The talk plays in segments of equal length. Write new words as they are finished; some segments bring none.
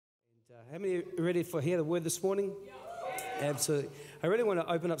How many are ready for hear the word this morning? Absolutely. I really want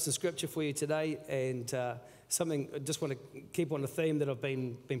to open up some scripture for you today, and something I just want to keep on the theme that I've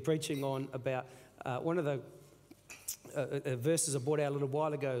been preaching on about. One of the verses I brought out a little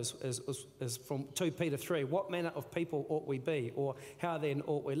while ago is from 2 Peter 3. What manner of people ought we be, or how then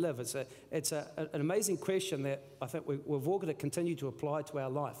ought we live? It's an amazing question that I think we've all got to continue to apply to our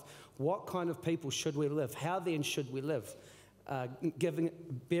life. What kind of people should we live? How then should we live?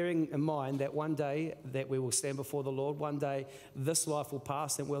 Bearing in mind that one day that we will stand before the Lord, one day this life will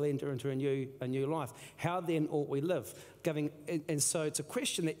pass and we'll enter into a new life. How then ought we live? And so it's a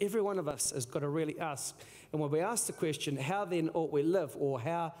question that every one of us has got to really ask. And when we ask the question, how then ought we live, or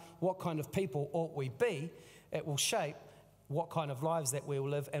what kind of people ought we be, it will shape what kind of lives that we will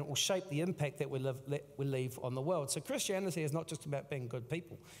live, and it will shape the impact that we leave on the world. So Christianity is not just about being good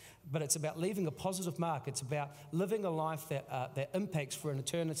people, but it's about leaving a positive mark. It's about living a life that impacts for an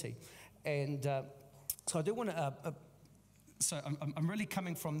eternity. And so I do want to, I'm really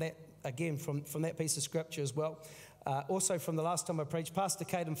coming from that, again, from that piece of scripture as well. Also from the last time I preached, Pastor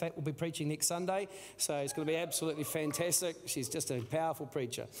Kate, in fact, will be preaching next Sunday. So it's going to be absolutely fantastic. She's just a powerful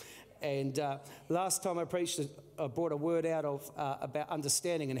preacher. And last time I preached, I brought a word out of about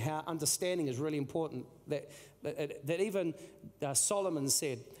understanding, and how understanding is really important. That even Solomon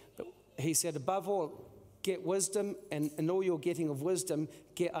said, he said, above all, get wisdom, and in all you're getting of wisdom,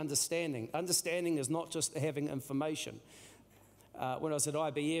 get understanding. Understanding is not just having information. When I was at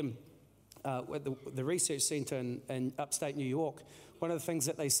IBM, at the research centre in upstate New York, one of the things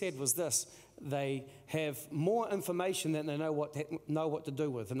that they said was this: they have more information than they know what to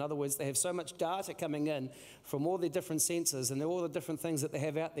do with. In other words, they have so much data coming in from all the different sensors and all the different things that they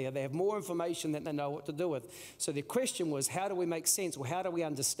have out there. They have more information than they know what to do with. So the question was, how do we make sense, or how do we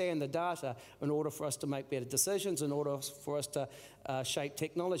understand the data in order for us to make better decisions, in order for us to shape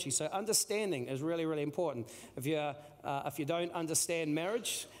technology? So understanding is really, really important. If you don't understand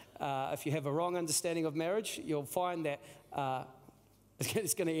marriage, if you have a wrong understanding of marriage, you'll find that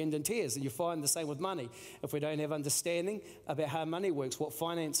it's going to end in tears. And you find the same with money. If we don't have understanding about how money works, what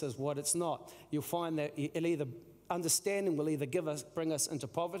finance is, what it's not, you'll find that understanding will either bring us into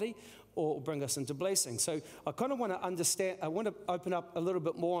poverty or bring us into blessing. So I kind of want to understand. I want to open up a little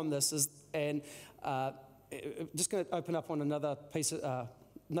bit more on this, and just going to open up on another piece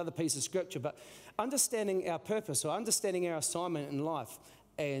of scripture. But understanding our purpose, or understanding our assignment in life.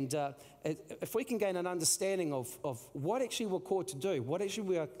 And if we can gain an understanding of what actually we're called to do, what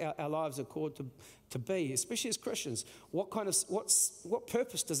actually our lives are called to be, especially as Christians, what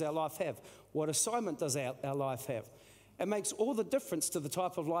purpose does our life have? What assignment does our life have? It makes all the difference to the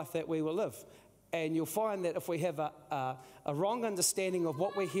type of life that we will live. And you'll find that if we have a wrong understanding of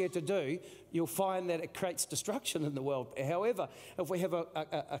what we're here to do, you'll find that it creates destruction in the world. However, if we have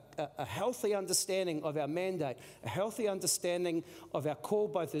a healthy understanding of our mandate, a healthy understanding of our call,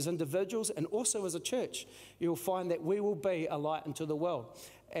 both as individuals and also as a church, you'll find that we will be a light into the world.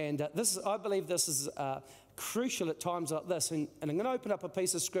 And I believe this is crucial at times like this. And I'm going to open up a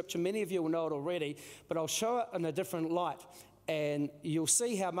piece of scripture. Many of you will know it already, but I'll show it in a different light. And you'll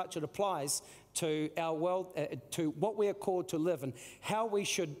see how much it applies to our world, to what we are called to live, and how we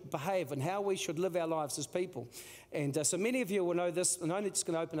should behave and how we should live our lives as people. And so many of you will know this, and I'm only just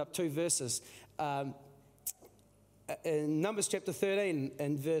going to open up two verses. In Numbers chapter 13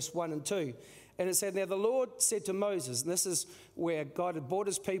 and verse 1 and 2. And it said, now the Lord said to Moses, and this is where God had brought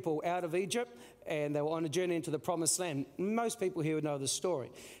his people out of Egypt, and they were on a journey into the promised land. Most people here would know the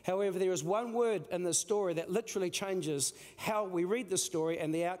story. However, there is one word in the story that literally changes how we read the story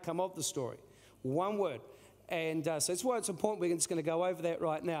and the outcome of the story. One word. And so that's why it's important. We're just going to go over that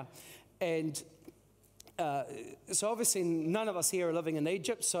right now. And so obviously none of us here are living in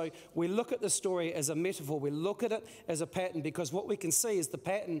Egypt, so we look at the story as a metaphor. We look at it as a pattern, because what we can see is the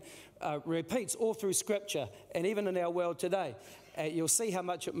pattern repeats all through Scripture, and even in our world today. You'll see how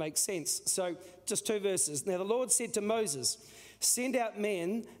much it makes sense. So just two verses. Now the Lord said to Moses, send out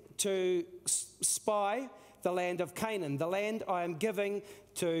men to spy the land of Canaan, the land I am giving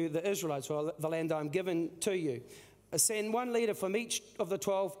to the Israelites, or the land I am giving to you. Send one leader from each of the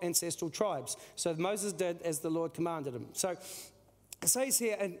 12 ancestral tribes. So Moses did as the Lord commanded him. So it says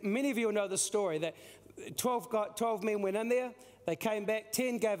here, and many of you will know the story, that 12 men went in there, they came back,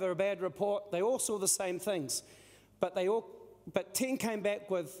 10 gave her a bad report, they all saw the same things. But 10 came back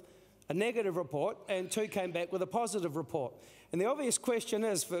with a negative report, and 2 came back with a positive report. And the obvious question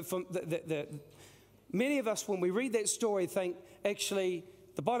is, many of us, when we read that story, think, actually,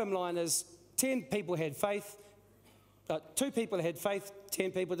 the bottom line is 10 people had faith, 2 people had faith,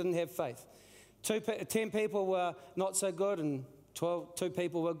 10 people didn't have faith. 10 people were not so good, and Two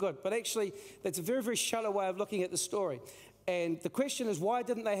people were good. But actually, that's a very, very shallow way of looking at the story. And the question is, why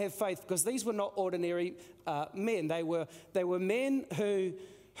didn't they have faith? Because these were not ordinary men. They were men who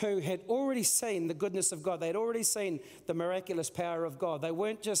had already seen the goodness of God. They had already seen the miraculous power of God. They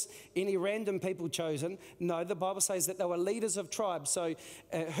weren't just any random people chosen. No, the Bible says that they were leaders of tribes. So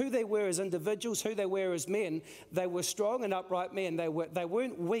who they were as individuals, who they were as men, they were strong and upright men. They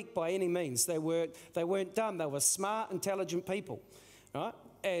weren't weak by any means. They weren't dumb. They were smart, intelligent people, right?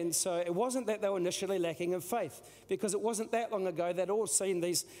 And so it wasn't that they were initially lacking in faith, because it wasn't that long ago they'd all seen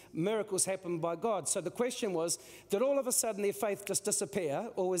these miracles happen by God. So the question was, did all of a sudden their faith just disappear,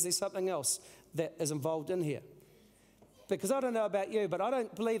 or was there something else that is involved in here? Because I don't know about you, but I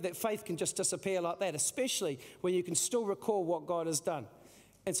don't believe that faith can just disappear like that, especially when you can still recall what God has done.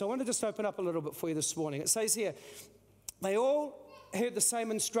 And so I want to just open up a little bit for you this morning. It says here, they all heard the same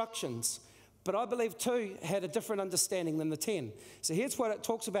instructions, but I believe 2 had a different understanding than the 10. So here's what it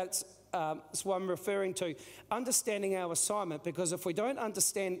talks about. It's what I'm referring to, understanding our assignment. Because if we don't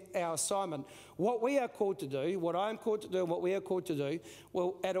understand our assignment, what we are called to do, what I'm called to do, and what we are called to do,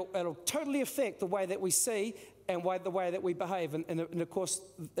 well, it'll totally affect the way that we see and the way that we behave. And of course,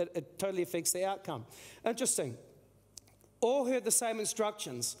 it totally affects the outcome. Interesting. All heard the same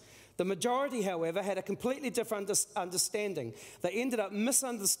instructions. The majority, however, had a completely different understanding. They ended up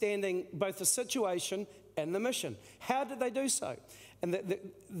misunderstanding both the situation and the mission. How did they do so? And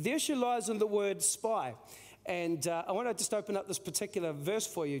the issue lies in the word spy. And I want to just open up this particular verse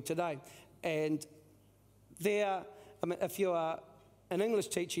for you today. And if you are an English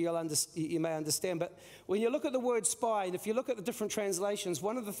teacher, you may understand. But when you look at the word spy, and if you look at the different translations,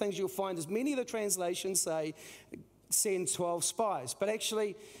 one of the things you'll find is many of the translations say, send 12 spies. But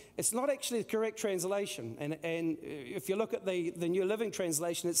actually, it's not actually the correct translation. And if you look at the New Living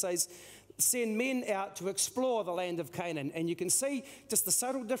Translation, it says, send men out to explore the land of Canaan. And you can see just the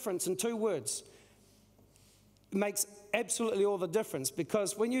subtle difference in 2 words. It makes absolutely all the difference.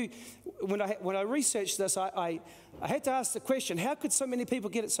 Because when I researched this, I had to ask the question, how could so many people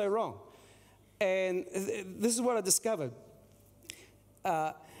get it so wrong? And this is what I discovered.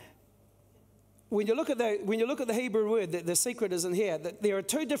 When you look at the Hebrew word, the secret is in here. That there are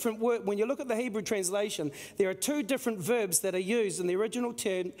 2 different words. When you look at the Hebrew translation, there are 2 different verbs that are used in the original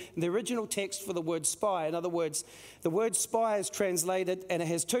text for the word spy. In other words, the word spy is translated, and it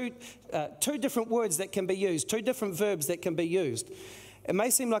has two different words that can be used, 2 different verbs that can be used. It may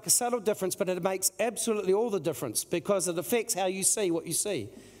seem like a subtle difference, but it makes absolutely all the difference, because it affects how you see what you see.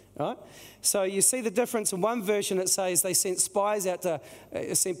 Right? So you see the difference. In one version it says they sent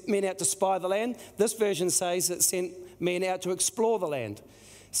men out to spy the land. This version says it sent men out to explore the land.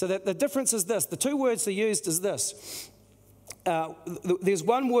 So that the difference is this. The 2 words they used is this. There's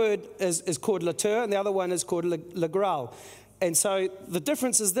one word is called latur, and the other one is called legral. And so the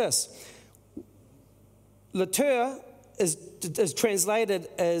difference is this. Latur is translated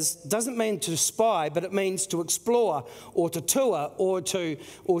as, doesn't mean to spy, but it means to explore or to tour or to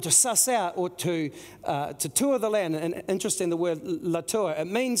suss out or to tour the land. And interesting, the word latur, it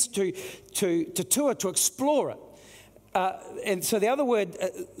means to tour, to explore it. And so the other word,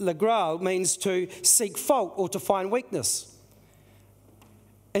 legral, means to seek fault or to find weakness.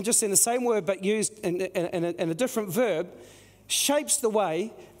 Interesting, the same word but used in a different verb shapes the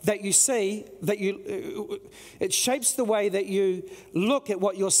way that you see, it shapes the way that you look at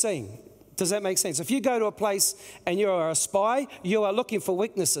what you're seeing. Does that make sense? If you go to a place and you are a spy, you are looking for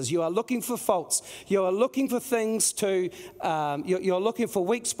weaknesses. You are looking for faults. You are looking for things you're looking for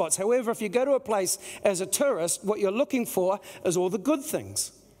weak spots. However, if you go to a place as a tourist, what you're looking for is all the good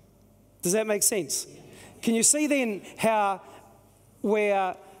things. Does that make sense? Can you see then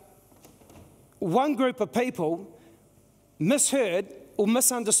where one group of people misheard or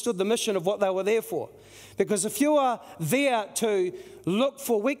misunderstood the mission of what they were there for? Because if you are there to look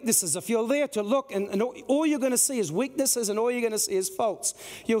for weaknesses, if you're there to look and all you're going to see is weaknesses and all you're going to see is faults,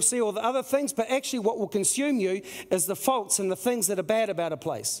 you'll see all the other things, but actually what will consume you is the faults and the things that are bad about a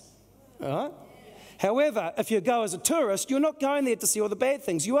place. All right? However, if you go as a tourist, you're not going there to see all the bad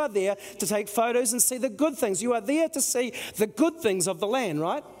things. You are there to take photos and see the good things. You are there to see the good things of the land,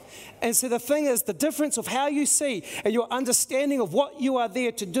 right? And so the thing is, the difference of how you see and your understanding of what you are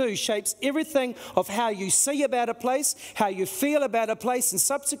there to do shapes everything of how you see about a place, how you feel about a place, and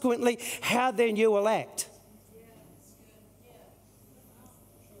subsequently, how then you will act.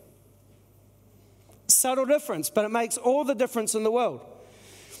 Subtle difference, but it makes all the difference in the world.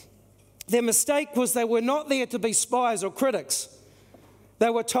 Their mistake was they were not there to be spies or critics. They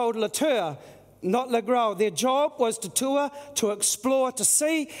were told latur, not Negrao. Their job was to tour, to explore, to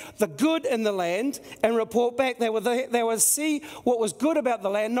see the good in the land and report back. They would see what was good about the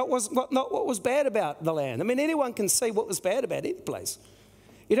land, not what was bad about the land. I mean, anyone can see what was bad about any place.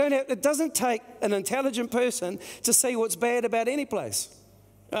 It doesn't take an intelligent person to see what's bad about any place.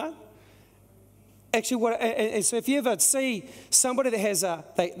 Right? Actually, so if you ever see somebody that has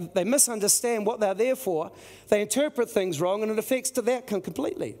they misunderstand what they're there for, they interpret things wrong, and it affects the outcome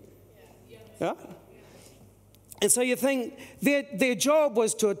completely. Yeah? And so you think their job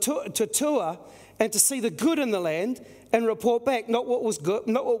was to tour and to see the good in the land and report back, not what was good,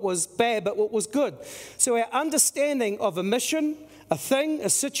 not what was bad, but what was good. So our understanding of a mission, a thing, a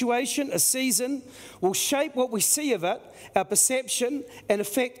situation, a season will shape what we see of it, our perception, and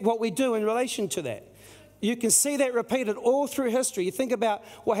affect what we do in relation to that. You can see that repeated all through history. You think about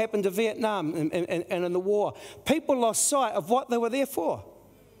what happened to Vietnam and in the war. People lost sight of what they were there for.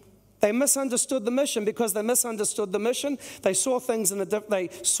 They misunderstood the mission. Because they misunderstood the mission, they saw things in a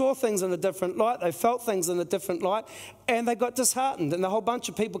different light, they felt things in a different light, and they got disheartened, and a whole bunch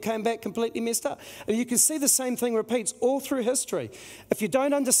of people came back completely messed up. And you can see the same thing repeats all through history. If you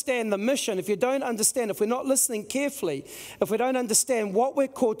don't understand the mission, if we're not listening carefully, if we don't understand what we're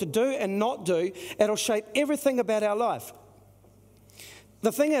called to do and not do, it'll shape everything about our life.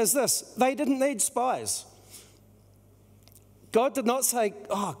 The thing is this, they didn't need spies. God did not say,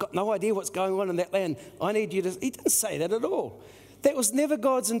 I've got no idea what's going on in that land. I need you to... He didn't say that at all. That was never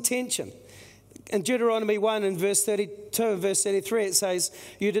God's intention. In Deuteronomy 1 and verse 32 and verse 33, it says,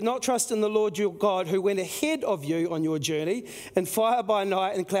 you did not trust in the Lord your God who went ahead of you on your journey in fire by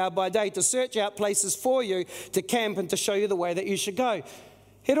night and cloud by day to search out places for you to camp and to show you the way that you should go.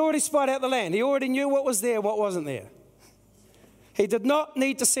 He'd already spied out the land. He already knew what was there, what wasn't there. He did not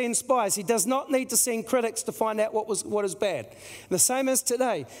need to send spies. He does not need to send critics to find out what is bad. And the same as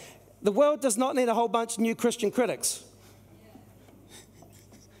today. The world does not need a whole bunch of new Christian critics.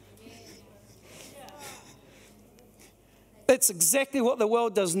 That's exactly what the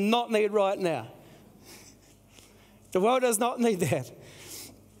world does not need right now. The world does not need that.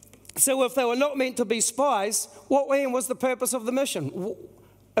 So if they were not meant to be spies, what then was the purpose of the mission?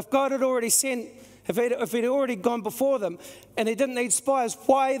 If God had already sent... If he'd already gone before them and he didn't need spies,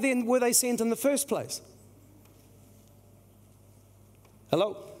 why then were they sent in the first place?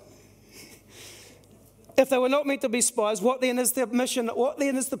 Hello? If they were not meant to be spies, what then is their mission? What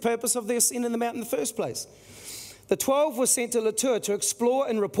then is the purpose of their sending them out in the first place? The 12 were sent to Latour to explore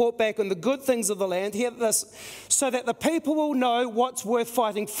and report back on the good things of the land, hear this, so that the people will know what's worth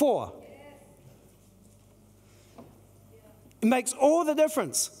fighting for. It makes all the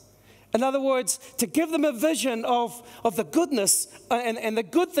difference. In other words, to give them a vision of the goodness and the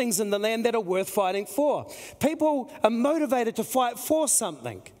good things in the land that are worth fighting for. People are motivated to fight for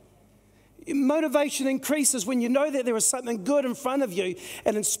something. Motivation increases when you know that there is something good in front of you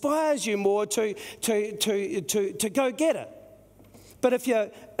and inspires you more to go get it. But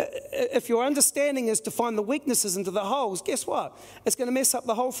if your understanding is to find the weaknesses into the holes, guess what? It's going to mess up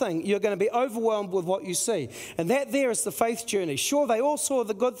the whole thing. You're going to be overwhelmed with what you see. And that there is the faith journey. Sure, they all saw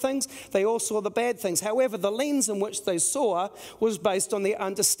the good things. They all saw the bad things. However, the lens in which they saw was based on their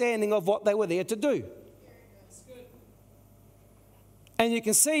understanding of what they were there to do. And you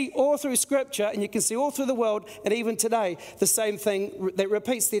can see all through Scripture, and you can see all through the world, and even today, the same thing that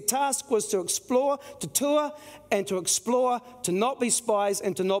repeats. Their task was to explore, to tour, and to explore, to not be spies,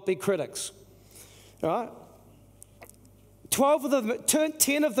 and to not be critics. All right?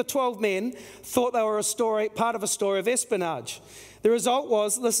 10 of the 12 men thought they were part of a story of espionage. The result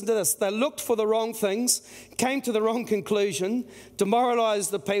was, listen to this, they looked for the wrong things, came to the wrong conclusion, demoralized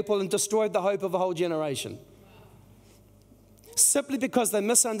the people, and destroyed the hope of a whole generation. Simply because they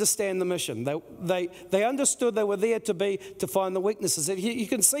misunderstand the mission. They understood they were there to find the weaknesses. You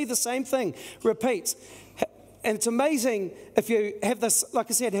can see the same thing repeats. And it's amazing if you have this, like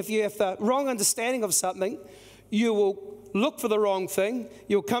I said, if you have the wrong understanding of something, you will look for the wrong thing,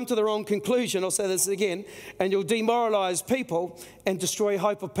 you'll come to the wrong conclusion, I'll say this again, and you'll demoralize people and destroy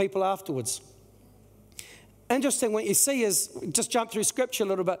hope of people afterwards. Interesting, what you see is, just jump through Scripture a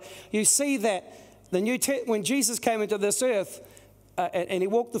little bit, you see that when Jesus came into this earth and he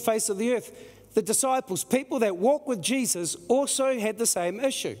walked the face of the earth, the disciples, people that walked with Jesus, also had the same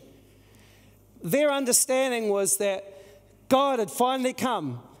issue. Their understanding was that God had finally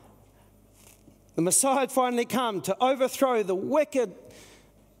come, the Messiah had finally come to overthrow the wicked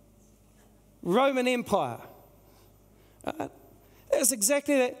Roman Empire. It's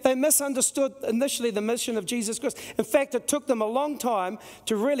exactly that. They misunderstood initially the mission of Jesus Christ. In fact, it took them a long time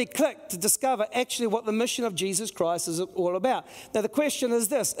to really click to discover actually what the mission of Jesus Christ is all about. Now, the question is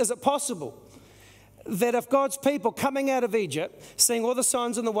this: is it possible? that if God's people coming out of Egypt, seeing all the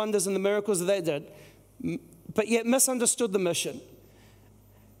signs and the wonders and the miracles that they did, but yet misunderstood the mission,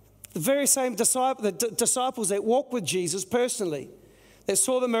 the very same disciples that walked with Jesus personally, that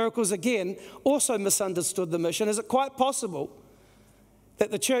saw the miracles again, also misunderstood the mission. Is it quite possible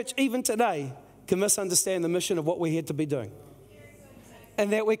that the church, even today, can misunderstand the mission of what we're here to be doing?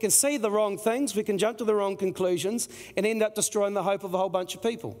 And that we can see the wrong things, we can jump to the wrong conclusions, and end up destroying the hope of a whole bunch of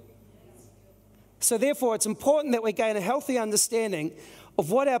people. So therefore, it's important that we gain a healthy understanding of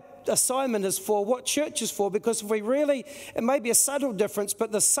what our assignment is for, what church is for, because if we really, it may be a subtle difference,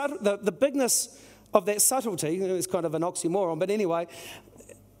 but the bigness of that subtlety, it's kind of an oxymoron, but anyway,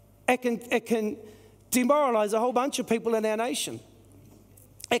 it can demoralize a whole bunch of people in our nation.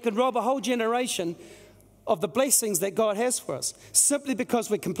 It can rob a whole generation of the blessings that God has for us, simply because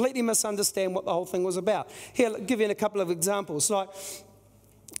we completely misunderstand what the whole thing was about. Here, I'll give you a couple of examples. Like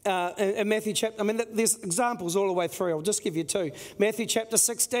in Matthew chapter, there's examples all the way through. I'll just give you two. Matthew chapter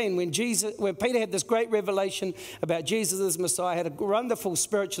 16, when Peter had this great revelation about Jesus as Messiah, had a wonderful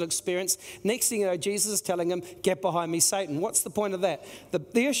spiritual experience. Next thing you know, Jesus is telling him, "Get behind me, Satan." What's the point of that?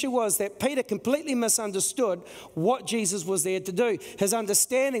 The issue was that Peter completely misunderstood what Jesus was there to do. His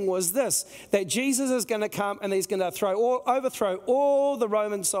understanding was this, that Jesus is going to come and he's going to overthrow all the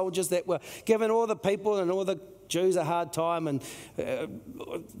Roman soldiers that were giving all the people and all the Jews a hard time, and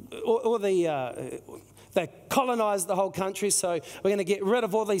they colonized the whole country, so we're going to get rid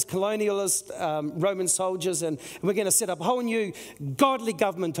of all these colonialist Roman soldiers, and we're going to set up a whole new godly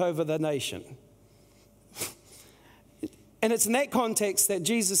government over the nation. And it's in that context that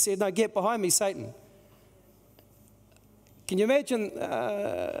Jesus said, "No, get behind me, Satan." Can you imagine?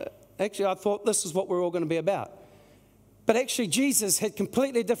 Actually, I thought this is what we're all going to be about. But actually, Jesus had a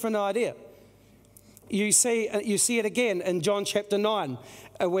completely different idea. You see it again in John chapter 9,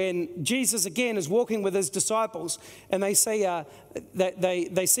 when Jesus again is walking with his disciples, and they see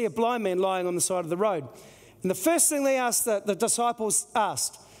they see a blind man lying on the side of the road. And the first thing the disciples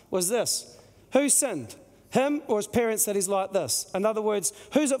asked was this: who sinned, him or his parents, that he's like this? In other words,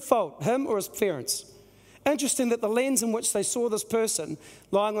 who's at fault, him or his parents? Interesting that the lens in which they saw this person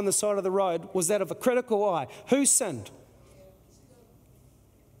lying on the side of the road was that of a critical eye. Who sinned?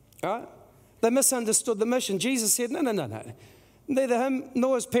 All right? They misunderstood the mission. Jesus said, no. Neither him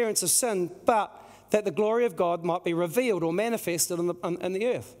nor his parents have sinned, but that the glory of God might be revealed or manifested in the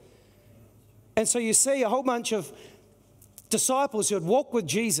earth. And so you see a whole bunch of disciples who had walked with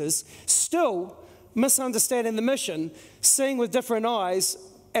Jesus still misunderstanding the mission, seeing with different eyes,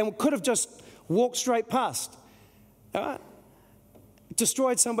 and could have just walked straight past. All right?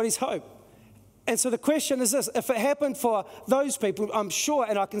 Destroyed somebody's hope. And so the question is this: if it happened for those people, I'm sure,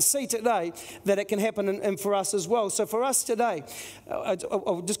 and I can see today, that it can happen and for us as well. So for us today,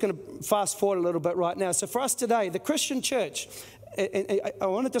 I'm just going to fast forward a little bit right now. So for us today, the Christian church, I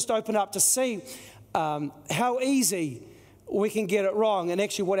want to just open up to see how easy we can get it wrong and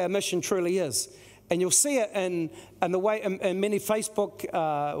actually what our mission truly is. And you'll see it in the way in many Facebook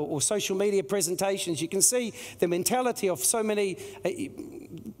or social media presentations. You can see the mentality of so many.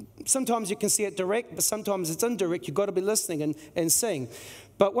 Sometimes you can see it direct, but sometimes it's indirect. You've got to be listening and seeing.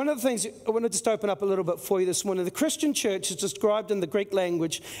 But one of the things I want to just open up a little bit for you this morning. The Christian church is described in the Greek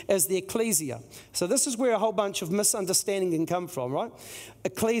language as the ecclesia. So this is where a whole bunch of misunderstanding can come from, right?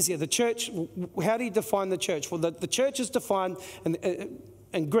 Ecclesia, the church. How do you define the church? Well, the church is defined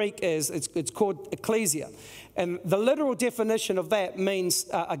in Greek as it's called ecclesia. And the literal definition of that means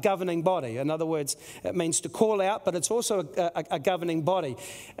a governing body. In other words, it means to call out, but it's also a governing body.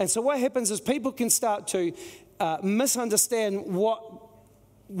 And so what happens is people can start to misunderstand what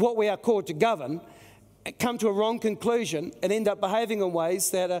we are called to govern, come to a wrong conclusion, and end up behaving in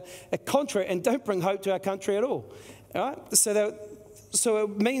ways that are contrary and don't bring hope to our country at all. All right? So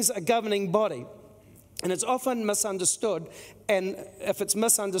it means a governing body. And it's often misunderstood, and if it's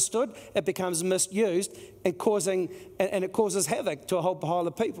misunderstood, it becomes misused and it causes havoc to a whole pile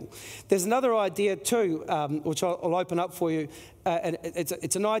of people. There's another idea too, which I'll open up for you. And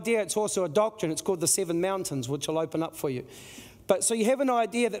it's an idea, it's also a doctrine. It's called the Seven Mountains, which I'll open up for you. But so you have an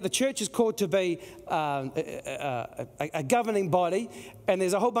idea that the church is called to be a governing body, and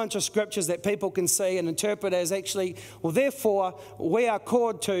there's a whole bunch of scriptures that people can see and interpret as actually, well, therefore, we are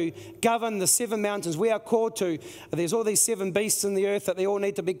called to govern the seven mountains. We are called to, there's all these seven beasts in the earth that they all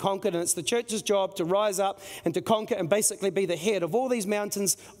need to be conquered, and it's the church's job to rise up and to conquer and basically be the head of all these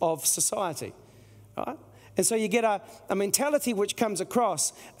mountains of society, right? And so you get a mentality which comes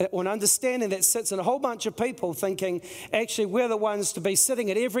across, or an understanding that sits in a whole bunch of people thinking, actually, we're the ones to be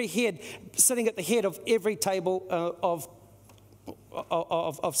sitting at the head of every table of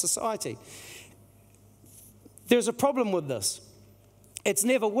society. There's a problem with this. It's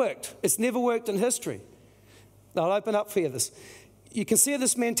never worked. It's never worked in history. I'll open up for you this. You can see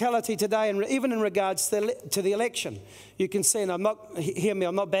this mentality today, and even in regards to the election. You can see, and hear me,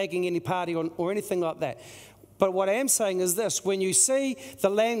 I'm not bagging any party or anything like that. But what I am saying is this: when you see the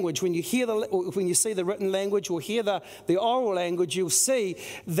language, when you see the written language or hear the oral language, you'll see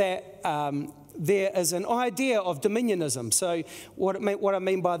that there is an idea of dominionism. So what I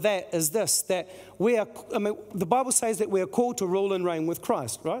mean by that is this: that the Bible says that we are called to rule and reign with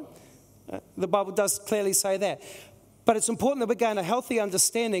Christ, right? The Bible does clearly say that. But it's important that we gain a healthy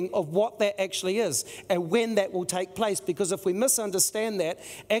understanding of what that actually is and when that will take place. Because if we misunderstand that,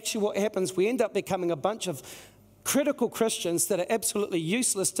 actually what happens, we end up becoming a bunch of critical Christians that are absolutely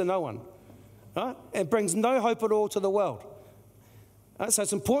useless to no one, right? And brings no hope at all to the world. Right? So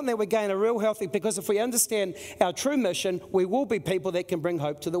it's important that we gain a real healthy, because if we understand our true mission, we will be people that can bring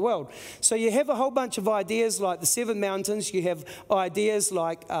hope to the world. So you have a whole bunch of ideas like the 7 mountains. You have ideas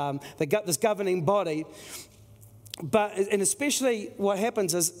like this governing body. And especially what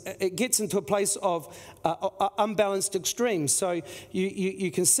happens is it gets into a place of unbalanced extremes. So you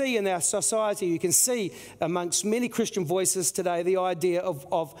can see in our society, you can see amongst many Christian voices today the idea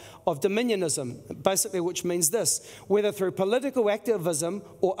of dominionism, basically, which means this: whether through political activism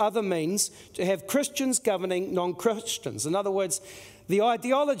or other means, to have Christians governing non-Christians. In other words, the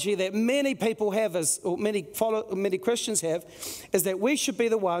ideology that many people have, many Christians have, is that we should be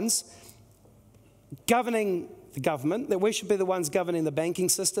the ones governing the government, that we should be the ones governing the banking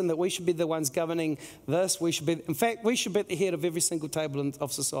system, that we should be the ones governing this. We should be at the head of every single table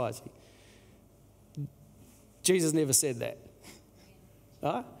of society. Jesus never said that.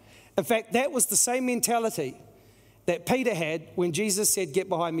 Right? In fact, that was the same mentality that Peter had when Jesus said, "Get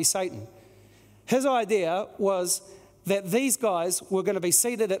behind me, Satan." His idea was that these guys were going to be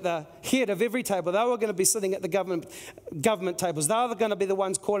seated at the head of every table. They were going to be sitting at the government tables. They were going to be the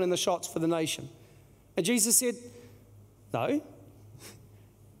ones calling the shots for the nation. And Jesus said, "No,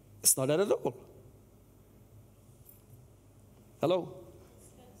 it's not that at all." Hello?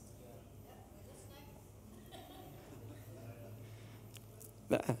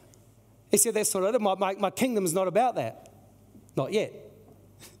 He said, "That's not it. My kingdom's not about that. Not yet."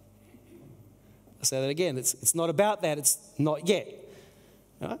 I'll say that again. It's not about that. It's not yet.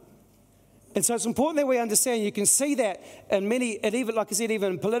 Right? And so it's important that we understand. You can see that in and even, like I said,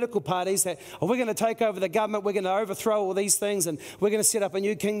 even in political parties, that we're going to take over the government, we're going to overthrow all these things, and we're going to set up a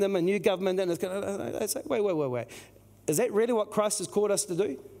new kingdom, a new government. And it's going to say, wait. Is that really what Christ has called us to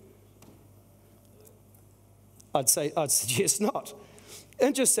do? I'd suggest not.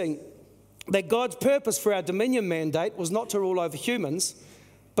 Interesting that God's purpose for our dominion mandate was not to rule over humans,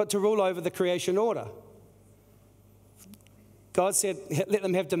 but to rule over the creation order. God said, let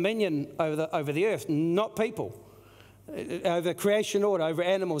them have dominion over the earth, not people. Over creation order, over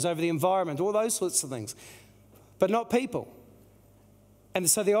animals, over the environment, all those sorts of things. But not people. And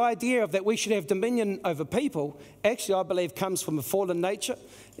so the idea of that we should have dominion over people, actually, I believe, comes from a fallen nature.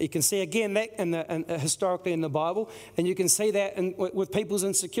 You can see again that historically in the Bible, and you can see that with people's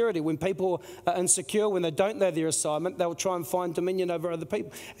insecurity. When people are insecure, when they don't know their assignment, they'll try and find dominion over other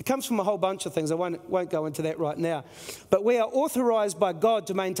people. It comes from a whole bunch of things. I won't go into that right now. But we are authorized by God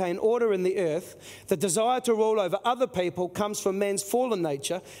to maintain order in the earth. The desire to rule over other people comes from man's fallen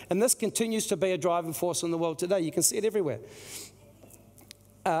nature, and this continues to be a driving force in the world today. You can see it everywhere.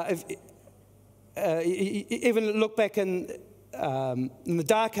 Even look back in the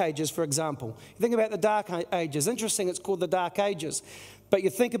Dark Ages, for example. You think about the Dark Ages. Interesting, it's called the Dark Ages. But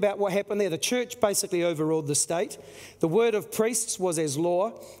you think about what happened there. The church basically overruled the state. The word of priests was as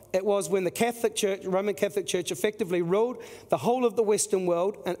law. It was when the Catholic Church, Roman Catholic Church, effectively ruled the whole of the Western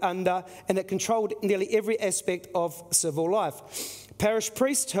world and it controlled nearly every aspect of civil life. Parish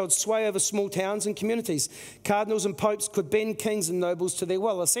priests held sway over small towns and communities. Cardinals and popes could bend kings and nobles to their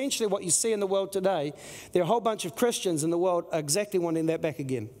will. Essentially, what you see in the world today, there are a whole bunch of Christians in the world exactly wanting that back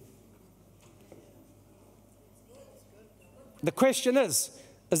again. The question is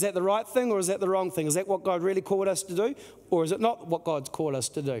that the right thing or is that the wrong thing? Is that what God really called us to do, or is it not what God's called us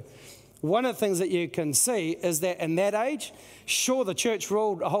to do? One of the things that you can see is that in that age, sure, the church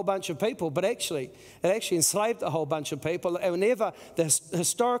ruled a whole bunch of people, but it actually enslaved a whole bunch of people. And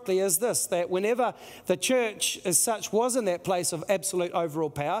historically is this, that whenever the church as such was in that place of absolute overall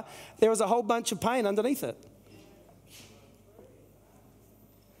power, there was a whole bunch of pain underneath it.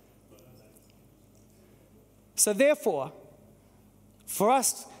 So therefore, for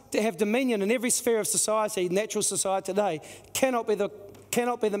us to have dominion in every sphere of society, natural society today, cannot be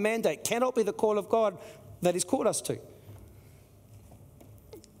the mandate, cannot be the call of God that He's called us to.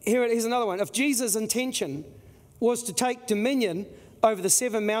 Here's another one. If Jesus' intention was to take dominion over the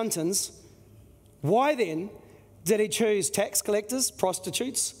 7 mountains, why then did he choose tax collectors,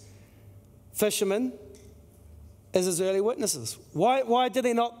 prostitutes, fishermen as his early witnesses? Why did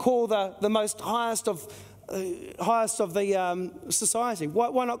he not call the most highest of the society?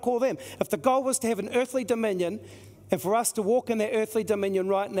 Why not call them? If the goal was to have an earthly dominion, and for us to walk in that earthly dominion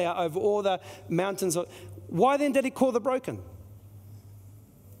right now over all the mountains, why then did he call the broken?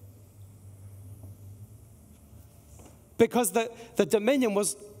 Because the dominion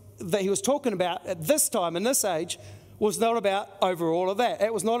that he was talking about at this time, in this age, was not about over all of that.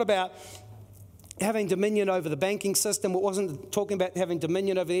 It was not about having dominion over the banking system. It wasn't talking about having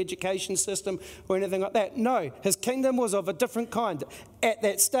dominion over the education system or anything like that. No, his kingdom was of a different kind at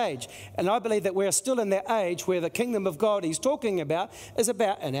that stage. And I believe that we're still in that age where the kingdom of God he's talking about is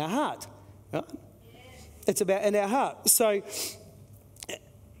about in our heart. Right? It's about in our heart.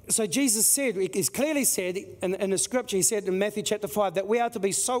 So Jesus said, he's clearly said in the scripture, he said in Matthew chapter 5, that we are to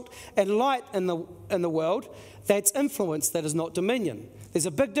be salt and light in the world. That's influence, that is not dominion. There's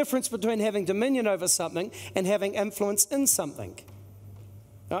a big difference between having dominion over something and having influence in something.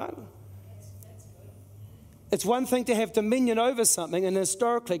 Right? It's one thing to have dominion over something, and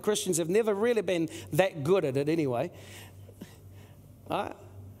historically Christians have never really been that good at it anyway. Right?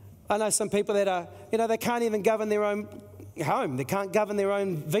 I know some people that are, they can't even govern their own home. They can't govern their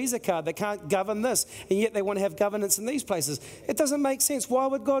own Visa card. They can't govern this, and yet they want to have governance in these places. It doesn't make sense. Why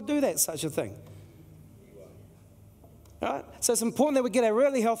would God do that, such a thing? Right? So it's important that we get a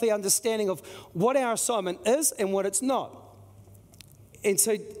really healthy understanding of what our assignment is and what it's not. And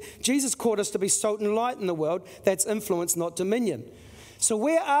so Jesus called us to be salt and light in the world. That's influence, not dominion. So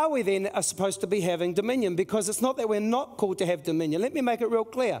where are we then are supposed to be having dominion? Because it's not that we're not called to have dominion. Let me make it real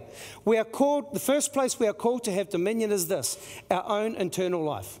clear. We are called, the first place we are called to have dominion is this, our own internal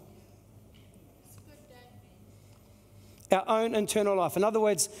life. Our own internal life. In other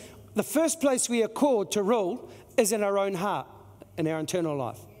words, the first place we are called to rule is in our own heart, in our internal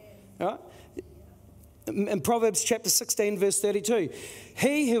life. All right? In Proverbs chapter 16, verse 32,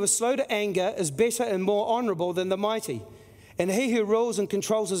 he who is slow to anger is better and more honourable than the mighty. And he who rules and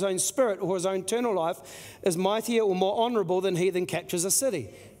controls his own spirit or his own internal life is mightier or more honourable than he that captures a city.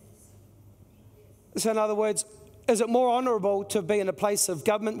 So in other words, is it more honourable to be in a place of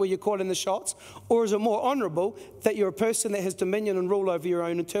government where you're calling the shots, or is it more honourable that you're a person that has dominion and rule over your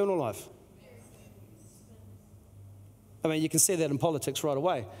own internal life? I mean, you can see that in politics right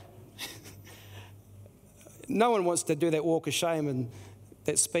away. No one wants to do that walk of shame and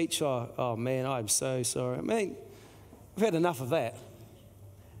that speech, oh man, I'm so sorry. I mean, we've had enough of that.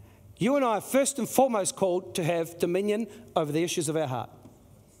 You and I are first and foremost called to have dominion over the issues of our heart.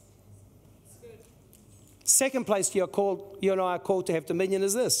 Second place you and I are called to have dominion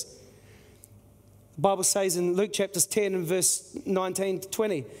is this. The Bible says in Luke chapters 10 and verse 19 to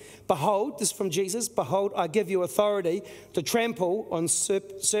 20, behold, this is from Jesus, behold, I give you authority to trample on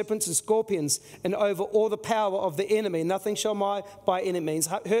serpents and scorpions and over all the power of the enemy. Nothing shall by any means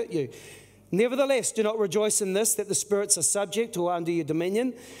hurt you. Nevertheless, do not rejoice in this, that the spirits are subject or under your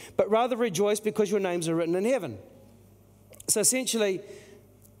dominion, but rather rejoice because your names are written in heaven. So essentially,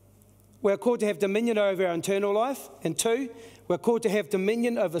 we're called to have dominion over our internal life. And 2, we're called to have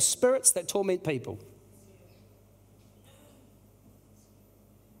dominion over spirits that torment people.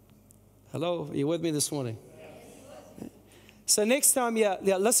 Hello, are you with me this morning? So next time you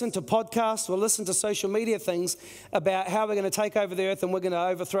listen to podcasts or listen to social media things about how we're going to take over the earth and we're going to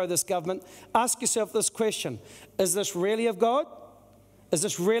overthrow this government, ask yourself this question. Is this really of God? Is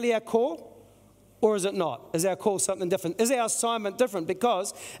this really our call? Or is it not? Is our call something different? Is our assignment different?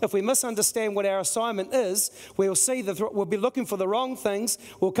 Because if we misunderstand what our assignment is, we'll be looking for the wrong things,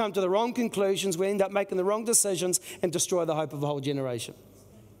 we'll come to the wrong conclusions, we end up making the wrong decisions and destroy the hope of a whole generation.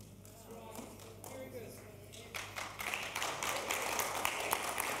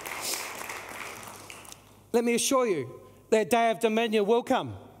 Let me assure you, that day of dominion will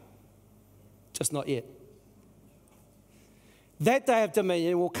come. Just not yet. That day of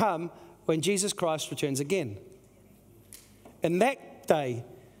dominion will come when Jesus Christ returns again. And that day,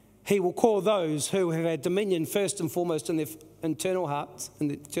 he will call those who have had dominion first and foremost in their internal hearts, in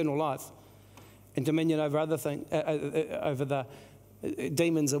their eternal life, and dominion over other things, over the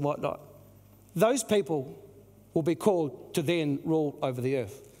demons and whatnot. Those people will be called to then rule over the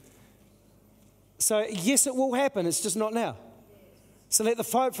earth. So yes, it will happen. It's just not now. So let the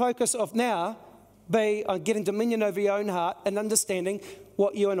focus of now be on getting dominion over your own heart and understanding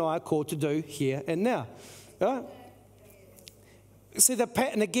what you and I are called to do here and now. Right? See, the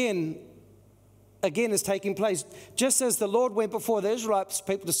pattern again again is taking place. Just as the Lord went before the Israelites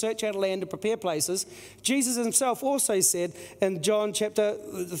people to search out a land to prepare places, Jesus himself also said in John chapter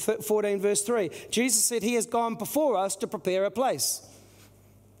 14 verse 3, Jesus said he has gone before us to prepare a place.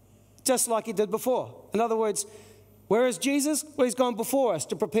 Just like he did before. In other words, where is Jesus? Well, he's gone before us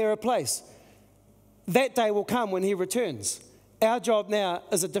to prepare a place. That day will come when he returns. Our job now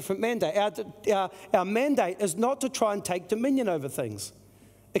is a different mandate. Our mandate is not to try and take dominion over things,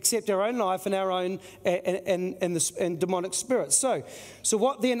 except our own life and our own and demonic spirits. So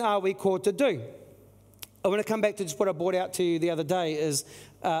what then are we called to do? I want to come back to just what I brought out to you the other day is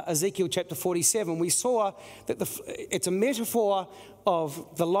Ezekiel chapter 47. We saw that it's a metaphor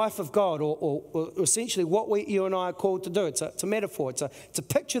of the life of God, or essentially what you and I are called to do. It's a metaphor. It's a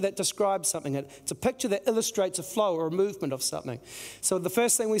picture that describes something. It's a picture that illustrates a flow or a movement of something. So the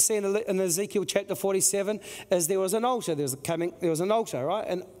first thing we see in Ezekiel chapter 47 is there was an altar. There was an altar,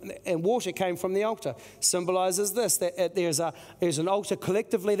 right? And water came from the altar. Symbolizes this, that there's an altar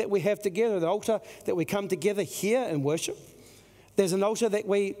collectively that we have together, the altar that we come together here and worship. There's an altar that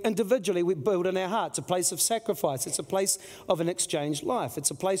we individually build in our hearts, a place of sacrifice. It's a place of an exchanged life. It's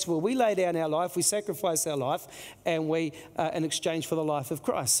a place where we lay down our life, we sacrifice our life, and we in exchange for the life of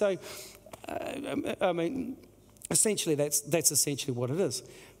Christ. So, essentially, that's essentially what it is.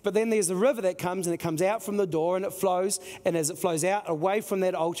 But then there's a river that comes, and it comes out from the door, and it flows. And as it flows out away from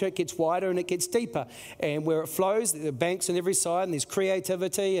that altar, it gets wider and it gets deeper. And where it flows, there are banks on every side, and there's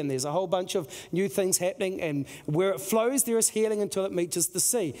creativity, and there's a whole bunch of new things happening. And where it flows, there is healing until it meets the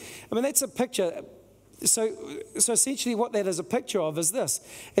sea. I mean, that's a picture. So essentially what that is a picture of is this.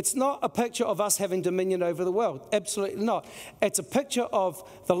 It's not a picture of us having dominion over the world. Absolutely not. It's a picture of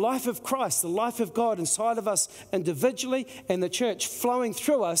the life of Christ, the life of God inside of us individually, and the church flowing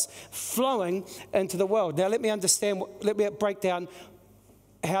through us, flowing into the world. Now let me break down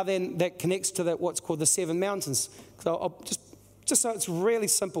how then that connects to what's called the seven mountains. So just so it's really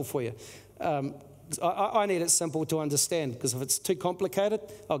simple for you. I need it simple to understand, because if it's too complicated,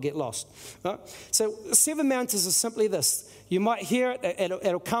 I'll get lost. Right? So seven mountains is simply this. You might hear it,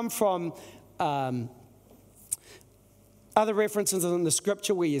 it'll come from other references in the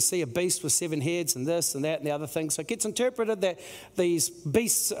scripture where you see a beast with seven heads and this and that and the other thing. So it gets interpreted that these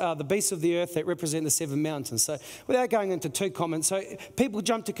beasts are the beasts of the earth that represent the seven mountains. So without going into too common, so people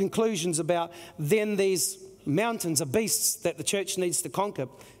jump to conclusions about then these mountains are beasts that the church needs to conquer.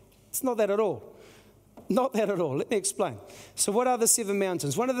 It's not that at all. Not that at all. Let me explain. So what are the seven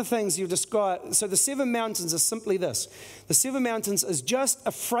mountains? One of the things you describe, so the seven mountains are simply this. The seven mountains is just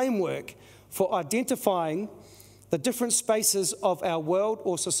a framework for identifying the different spaces of our world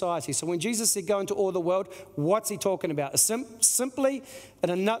or society. So when Jesus said go into all the world, what's he talking about? Simply, in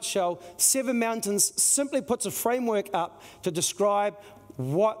a nutshell, seven mountains simply puts a framework up to describe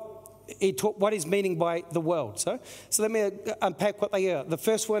what he's meaning by the world. So let me unpack what they are. The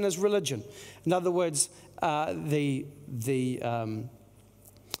first one is religion. In other words, the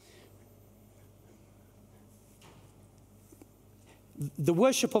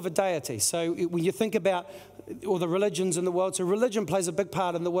worship of a deity. So when you think about all the religions in the world, so religion plays a big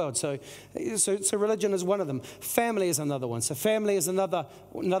part in the world. So religion is one of them. Family is another one. So family is another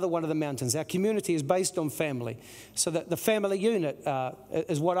one of the mountains. Our community is based on family. So that the family unit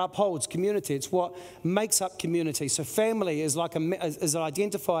is what upholds community. It's what makes up community. So family is is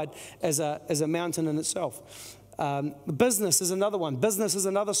identified as a mountain in itself. Business is another one. Business is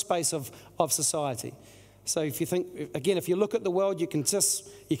another space of society. So if you look at the world, you can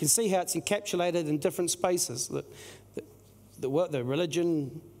see how it's encapsulated in different spaces. The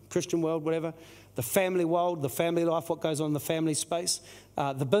religion, Christian world, whatever. The family world, the family life, what goes on in the family space.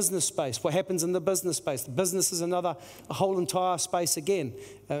 The business space, what happens in the business space. The business is a whole entire space again.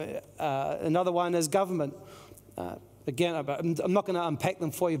 Another one is government. Again, I'm not going to unpack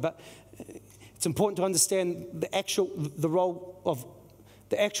them for you, but it's important to understand the actual role of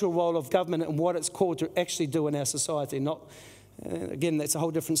government and what it's called to actually do in our society. Not, again, that's a whole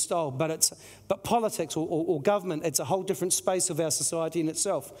different style. But politics or government, it's a whole different space of our society in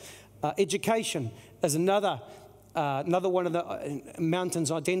itself. Education is another one of the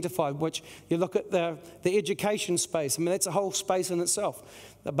mountains identified. Which you look at the education space. I mean, that's a whole space in itself.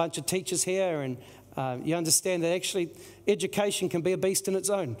 A bunch of teachers here, and you understand that actually education can be a beast in its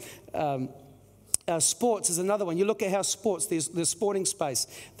own. Sports is another one. You look at how there's sporting space.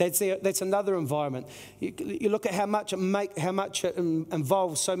 That's another environment. You look at how much it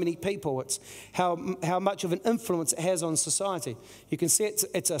involves so many people. It's how much of an influence it has on society. You can see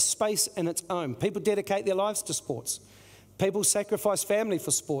it's a space in its own. People dedicate their lives to sports. People sacrifice family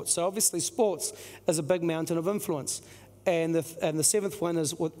for sports. So obviously sports is a big mountain of influence. and the seventh one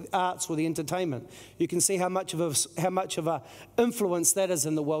is with arts or the entertainment. You can see how much of a influence that is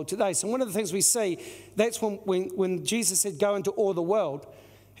in the world today. So one of the things we see, that's when Jesus said, "Go into all the world,"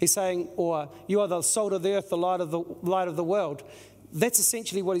 he's saying, or "You are the salt of the earth, the light of the world." That's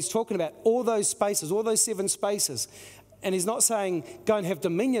essentially what he's talking about. All those spaces, all those 7 spaces. And he's not saying go and have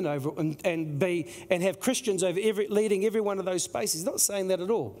dominion over it and have Christians over leading every one of those spaces. He's not saying that at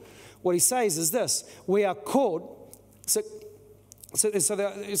all. What he says is this: we are called. So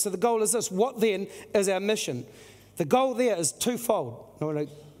the goal is this. What then is our mission? The goal there is twofold. I want to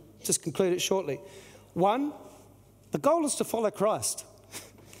just conclude it shortly. One, the goal is to follow Christ.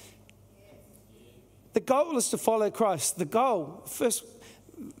 The goal is to follow Christ. The goal, first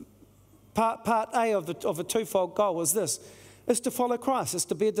part A of a twofold goal is this: is to follow Christ. It's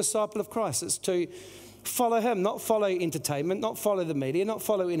to be a disciple of Christ. It's to follow him, not follow entertainment, not follow the media, not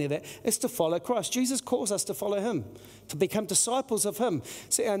follow any of that. It's to follow Christ. Jesus calls us to follow him, to become disciples of him.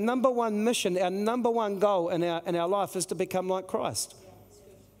 So our number one mission, our number one goal in our life is to become like Christ,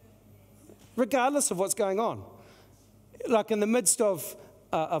 regardless of what's going on. Like in the midst of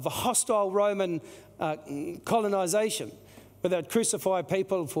a hostile Roman colonization, where they'd crucify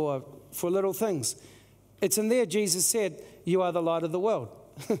people for little things. It's in there Jesus said, "You are the light of the world."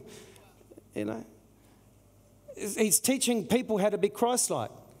 You know, he's teaching people how to be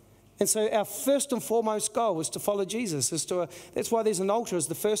Christ-like. And so our first and foremost goal is to follow Jesus. That's why there's an altar as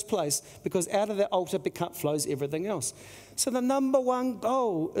the first place, because out of that altar flows everything else. So the number one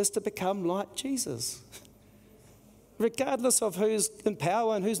goal is to become like Jesus. Regardless of who's in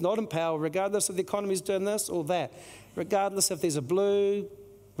power and who's not in power, regardless if the economy's doing this or that, regardless if there's a blue,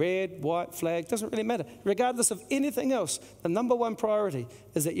 red, white flag, doesn't really matter. Regardless of anything else, the number one priority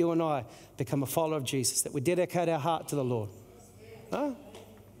is that you and I become a follower of Jesus, that we dedicate our heart to the Lord. Huh?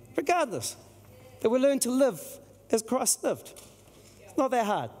 Regardless, that we learn to live as Christ lived. It's not that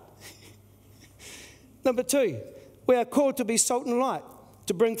hard. Number 2, we are called to be salt and light,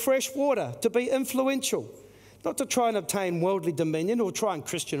 to bring fresh water, to be influential, not to try and obtain worldly dominion or try and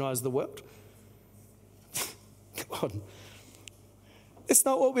Christianize the world. Come on. It's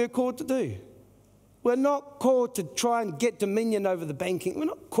not what we're called to do. We're not called to try and get dominion over the banking. We're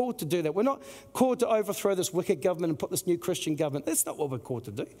not called to do that. We're not called to overthrow this wicked government and put this new Christian government. That's not what we're called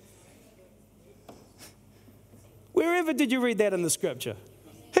to do. Wherever did you read that in the scripture?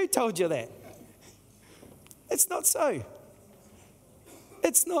 Who told you that? It's not so.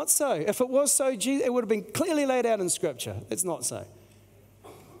 It's not so. If it was so, it would have been clearly laid out in scripture. It's not so.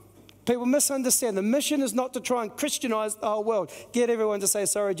 People misunderstand. The mission is not to try and Christianize the whole world. Get everyone to say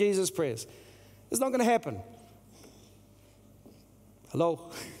sorry Jesus prayers. It's not going to happen.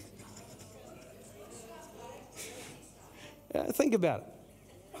 Hello? Yeah, think about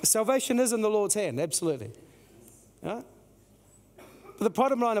it. Salvation is in the Lord's hand, absolutely. Yeah? But the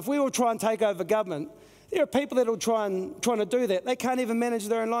bottom line, if we all try and take over government, there are people that will trying to do that. They can't even manage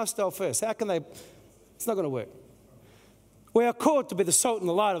their own lifestyle first. How can they? It's not going to work. We are called to be the salt and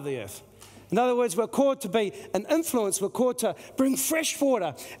the light of the earth. In other words, we're called to be an influence. We're called to bring fresh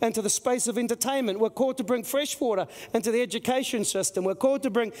water into the space of entertainment. We're called to bring fresh water into the education system. We're called to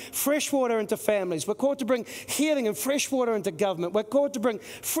bring fresh water into families. We're called to bring healing and fresh water into government. We're called to bring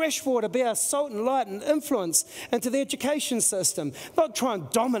fresh water, be our salt and light and influence into the education system. Not try and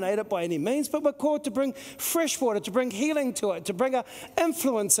dominate it by any means, but we're called to bring fresh water, to bring healing to it, to bring our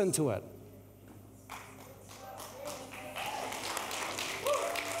influence into it.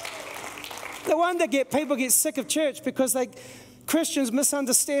 No wonder people get sick of church, because Christians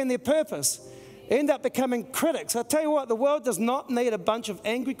misunderstand their purpose. They end up becoming critics. I tell you what, the world does not need a bunch of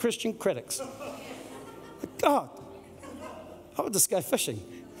angry Christian critics. God, I would just go fishing.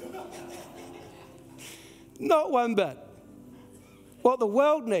 Not one bit. What the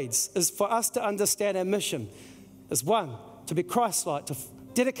world needs is for us to understand our mission is, one, to be Christ-like, to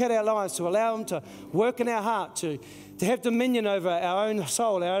dedicate our lives, to allow Him to work in our heart, to have dominion over our own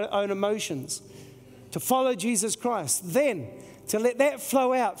soul, our own emotions, to follow Jesus Christ. Then, to let that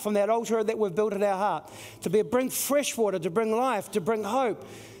flow out from that altar that we've built in our heart, to bring fresh water, to bring life, to bring hope,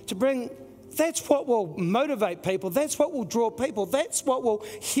 that's what will motivate people. That's what will draw people. That's what will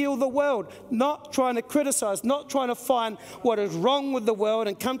heal the world. Not trying to criticize, not trying to find what is wrong with the world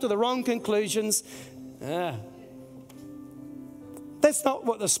and come to the wrong conclusions. That's not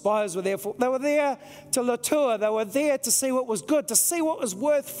what the spies were there for. They were there to Latour. They were there to see what was good, to see what was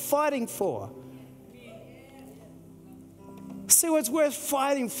worth fighting for. See what's worth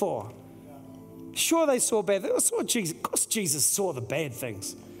fighting for. Sure, they saw bad things. Of course, Jesus saw the bad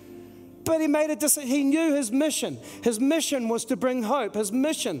things. But he made a decision. He knew his mission. His mission was to bring hope. His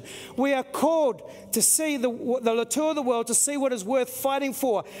mission. We are called to see the latour of the world, to see what is worth fighting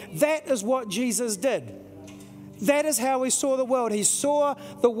for. That is what Jesus did. That is how he saw the world. He saw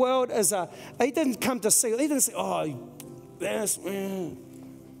the world as he didn't come to see, he didn't say,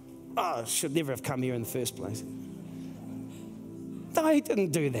 I should never have come here in the first place. No, he didn't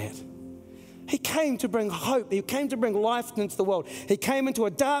do that. He came to bring hope. He came to bring life into the world. He came into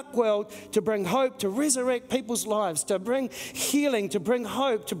a dark world to bring hope, to resurrect people's lives, to bring healing, to bring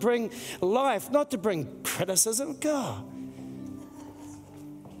hope, to bring life, not to bring criticism. God.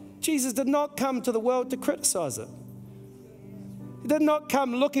 Jesus did not come to the world to criticize it. He did not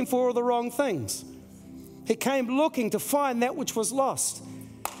come looking for all the wrong things. He came looking to find that which was lost.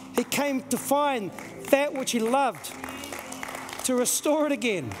 He came to find that which he loved, to restore it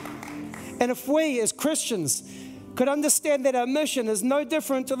again. And if we as Christians could understand that our mission is no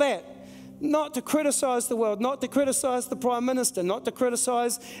different to that, not to criticize the world, not to criticize the Prime Minister, not to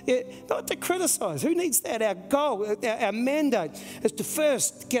criticize it, not to criticize. Who needs that? Our goal, our mandate is to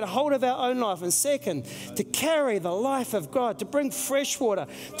first get a hold of our own life, and second, to carry the life of God, to bring fresh water,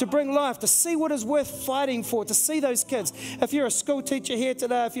 to bring life, to see what is worth fighting for, to see those kids. If you're a school teacher here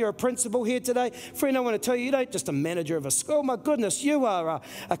today, if you're a principal here today, friend, I want to tell you, you don't just a manager of a school. My goodness, you are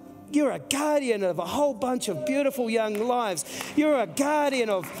you're a guardian of a whole bunch of beautiful young lives. You're a guardian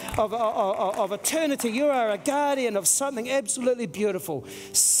of eternity. You are a guardian of something absolutely beautiful.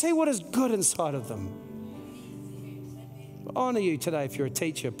 See what is good inside of them. I honor you today if you're a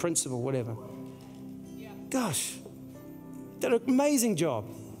teacher, principal, whatever. Gosh, did an amazing job.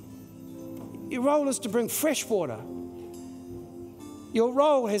 Your role is to bring fresh water. Your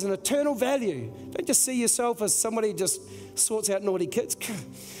role has an eternal value. Don't just see yourself as somebody who just sorts out naughty kids.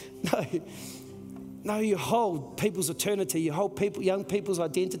 No, you hold people's eternity. You hold young people's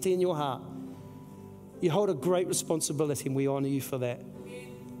identity in your heart. You hold a great responsibility, and we honor you for that.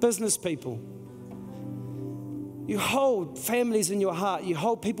 Business people, you hold families in your heart. You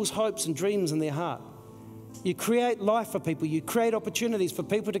hold people's hopes and dreams in their heart. You create life for people. You create opportunities for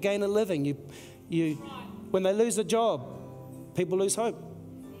people to gain a living. When they lose a job, people lose hope.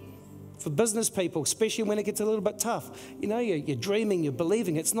 For business people, especially when it gets a little bit tough, you're dreaming, you're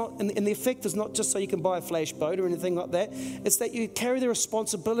believing. It's not, and the effect is not just so you can buy a flash boat or anything like that. It's that you carry the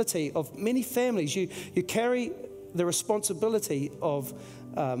responsibility of many families. You carry the responsibility of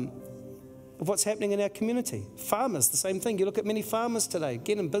what's happening in our community. Farmers, the same thing. You look at many farmers today,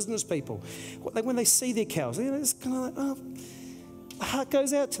 again, and business people. When they see their cows, it's kind of like, the heart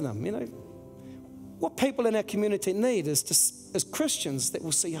goes out to them. What people in our community need is Christians that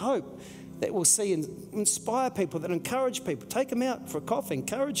will see hope, that will see and inspire people, that encourage people. Take them out for a coffee,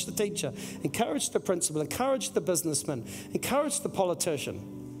 encourage the teacher, encourage the principal, encourage the businessman, encourage the politician.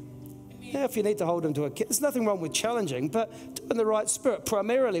 Now, if you need to hold them to a kid, there's nothing wrong with challenging, but in the right spirit.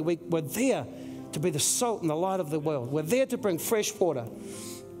 Primarily, we're there to be the salt and the light of the world. We're there to bring fresh water.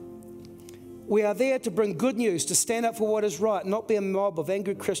 We are there to bring good news, to stand up for what is right, not be a mob of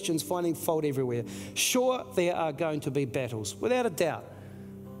angry Christians finding fault everywhere. Sure, there are going to be battles, without a doubt.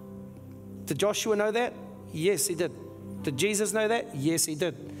 Did Joshua know that? Yes, he did. Did Jesus know that? Yes, he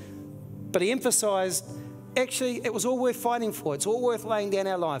did. But he emphasized, actually, it was all worth fighting for. It's all worth laying down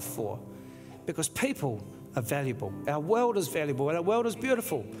our life for. Because people are valuable. Our world is valuable, and our world is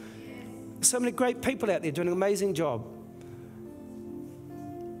beautiful. There's so many great people out there doing an amazing job.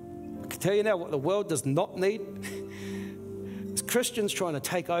 I can tell you now what the world does not need is Christians trying to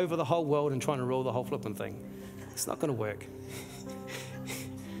take over the whole world and trying to rule the whole flipping thing. It's not going to work.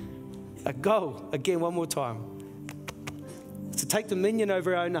 Our goal, again, one more time, is to take dominion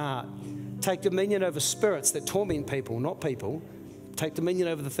over our own heart, take dominion over spirits that torment people, not people. Take dominion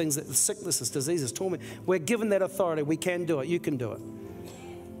over the things that the sicknesses, diseases, torment. We're given that authority. We can do it. You can do it.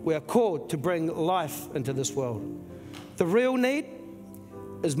 We are called to bring life into this world. The real need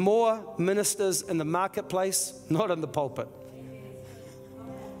is more ministers in the marketplace, not in the pulpit.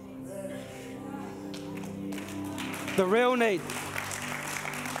 The real need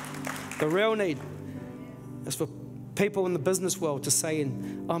is for people in the business world to say,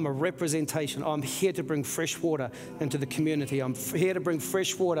 I'm a representation. I'm here to bring fresh water into the community. I'm here to bring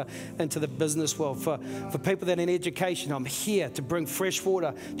fresh water into the business world. For people that are in education, I'm here to bring fresh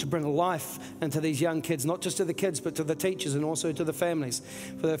water, to bring life into these young kids, not just to the kids, but to the teachers and also to the families.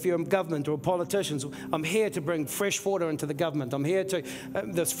 If you're in government or politicians, I'm here to bring fresh water into the government. I'm here to,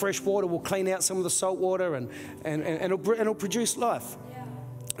 this fresh water will clean out some of the salt water and it'll produce life.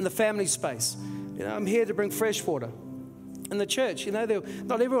 In the family space, I'm here to bring fresh water. in the church. You know,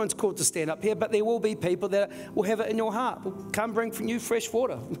 not everyone's called to stand up here, but there will be people that will have it in your heart. Will come bring from you fresh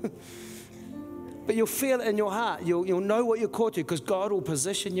water. But you'll feel it in your heart. You'll know what you're called to, because God will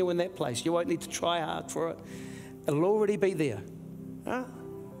position you in that place. You won't need to try hard for it. It'll already be there. Huh?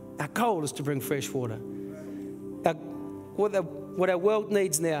 Our goal is to bring fresh water. What our world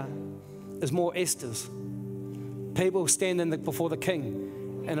needs now is more Esthers. People standing before the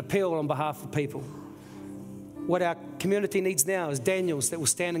King and appeal on behalf of people. What our community needs now is Daniels that will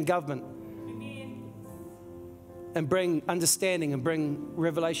stand in government and bring understanding and bring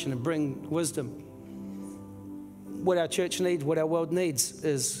revelation and bring wisdom. What our church needs, what our world needs,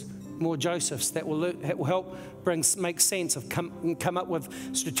 is more Josephs that will help make sense of come up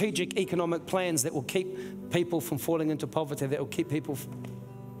with strategic economic plans that will keep people from falling into poverty, that will keep people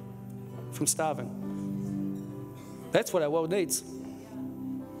from starving. That's what our world needs.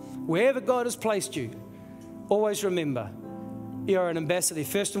 Wherever God has placed you, always remember, you're an ambassador.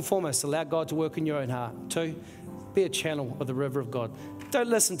 First and foremost, allow God to work in your own heart. 2, be a channel of the river of God. Don't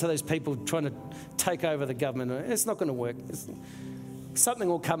listen to those people trying to take over the government. It's not going to work. Something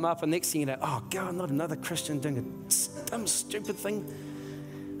will come up, and next thing you know, oh, God, not another Christian doing a dumb, stupid thing.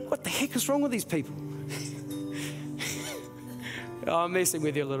 What the heck is wrong with these people? Oh, I'm messing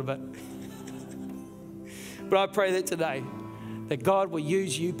with you a little bit. But I pray that today, that God will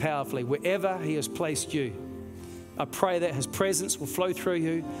use you powerfully wherever He has placed you. I pray that His presence will flow through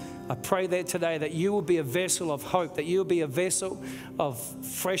you. I pray that today that you will be a vessel of hope, that you'll be a vessel of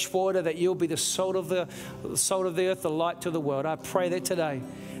fresh water, that you'll be the salt of the earth, the light to the world. I pray that today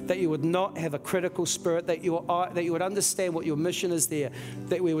that you would not have a critical spirit, that you would understand what your mission is there,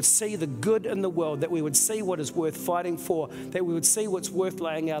 that we would see the good in the world, that we would see what is worth fighting for, that we would see what's worth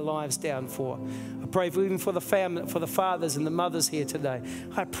laying our lives down for. I pray even for the family, for the fathers and the mothers here today.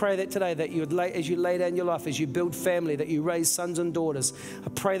 I pray that today that you would as you lay down your life, as you build family, that you raise sons and daughters. I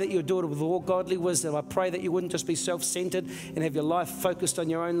pray that you would do it with all godly wisdom. I pray that you wouldn't just be self-centered and have your life focused on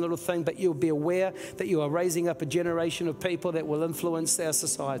your own little thing, but you'll be aware that you are raising up a generation of people that will influence our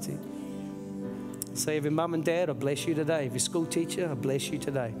society. So every mum and dad, I bless you today. Every school teacher, I bless you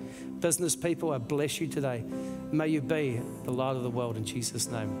today. Business people, I bless you today. May you be the light of the world in Jesus'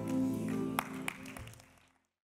 name.